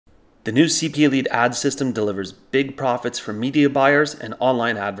The new CPAlead ad system delivers big profits for media buyers and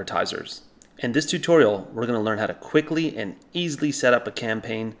online advertisers. In this tutorial, we're going to learn how to quickly and easily set up a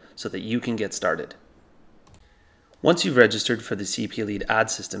campaign so that you can get started. Once you've registered for the CPAlead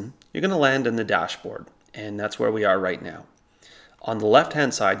ad system, you're going to land in the dashboard, and that's where we are right now. On the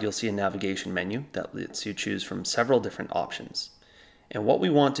left-hand side, you'll see a navigation menu that lets you choose from several different options. And what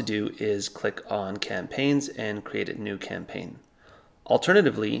we want to do is click on campaigns and create a new campaign.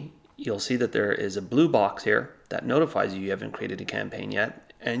 Alternatively, you'll see that there is a blue box here that notifies you haven't created a campaign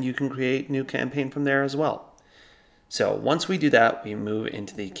yet, and you can create a new campaign from there as well. So once we do that, we move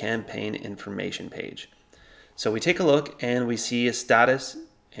into the campaign information page. So we take a look and we see a status,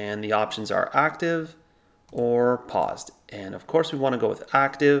 and the options are active or paused. And of course we want to go with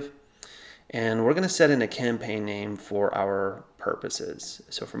active, and we're going to set in a campaign name for our purposes.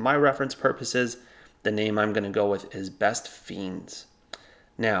 So for my reference purposes, the name I'm going to go with is Best Fiends.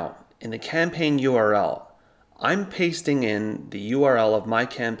 Now, in the campaign URL, I'm pasting in the URL of my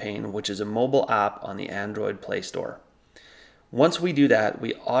campaign, which is a mobile app on the Android Play Store. Once we do that,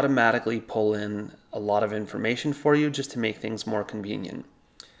 we automatically pull in a lot of information for you just to make things more convenient.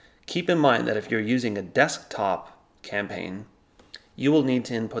 Keep in mind that if you're using a desktop campaign, you will need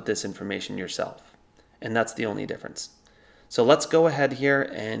to input this information yourself, and that's the only difference. So let's go ahead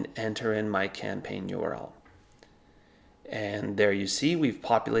here and enter in my campaign URL. And there you see we've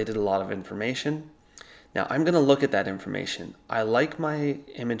populated a lot of information. Now I'm going to look at that information. I like my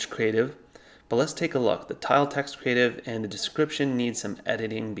image creative, but let's take a look. The title text creative and the description need some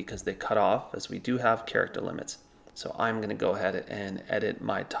editing because they cut off, as we do have character limits. So I'm going to go ahead and edit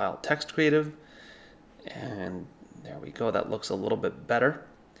my title text creative, and there we go. That looks a little bit better.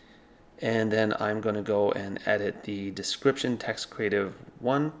 And then I'm going to go and edit the description text creative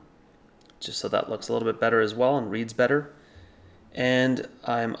 1, just so that looks a little bit better as well and reads better. And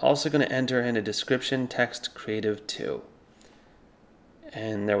I'm also going to enter in a description text creative 2.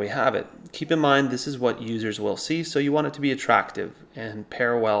 And there we have it. Keep in mind, this is what users will see, so you want it to be attractive and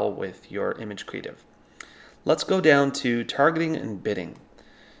pair well with your image creative. Let's go down to targeting and bidding.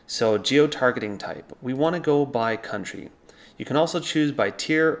 So geo-targeting type, we want to go by country. You can also choose by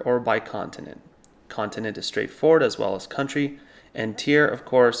tier or by continent. Continent is straightforward, as well as country. And tier, of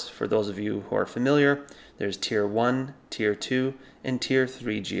course, for those of you who are familiar, there's tier 1, tier 2, and tier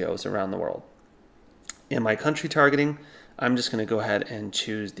 3 geos around the world. In my country targeting, I'm just going to go ahead and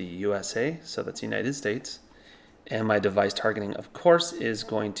choose the USA, so that's United States. And my device targeting, of course, is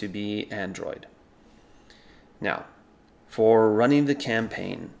going to be Android. Now, for running the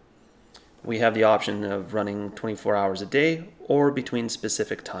campaign, we have the option of running 24 hours a day or between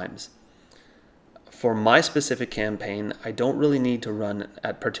specific times. For my specific campaign, I don't really need to run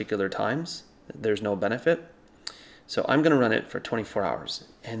at particular times. There's no benefit. So I'm going to run it for 24 hours.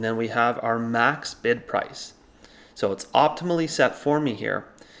 And then we have our max bid price. So it's optimally set for me here.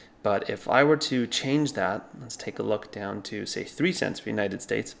 But if I were to change that, let's take a look down to, say, 3 cents for the United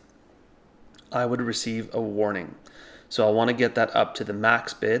States, I would receive a warning. So I want to get that up to the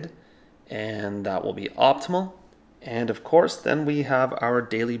max bid, and that will be optimal. And of course, then we have our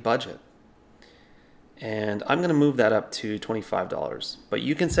daily budget. And I'm going to move that up to $25, but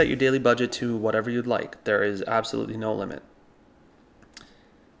you can set your daily budget to whatever you'd like. There is absolutely no limit.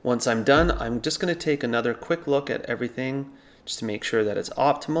 Once I'm done, I'm just going to take another quick look at everything just to make sure that it's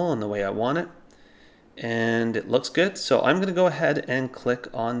optimal in the way I want it. And it looks good, so I'm going to go ahead and click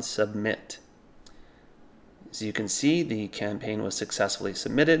on Submit. As you can see, the campaign was successfully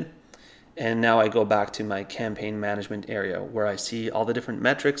submitted. And now I go back to my campaign management area where I see all the different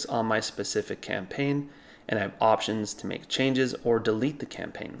metrics on my specific campaign, and I have options to make changes or delete the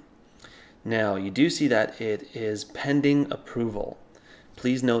campaign. Now you do see that it is pending approval.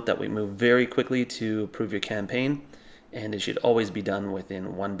 Please note that we move very quickly to approve your campaign, and it should always be done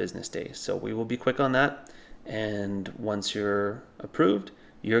within 1 business day. So we will be quick on that, and once you're approved,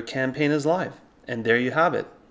 your campaign is live. And there you have it.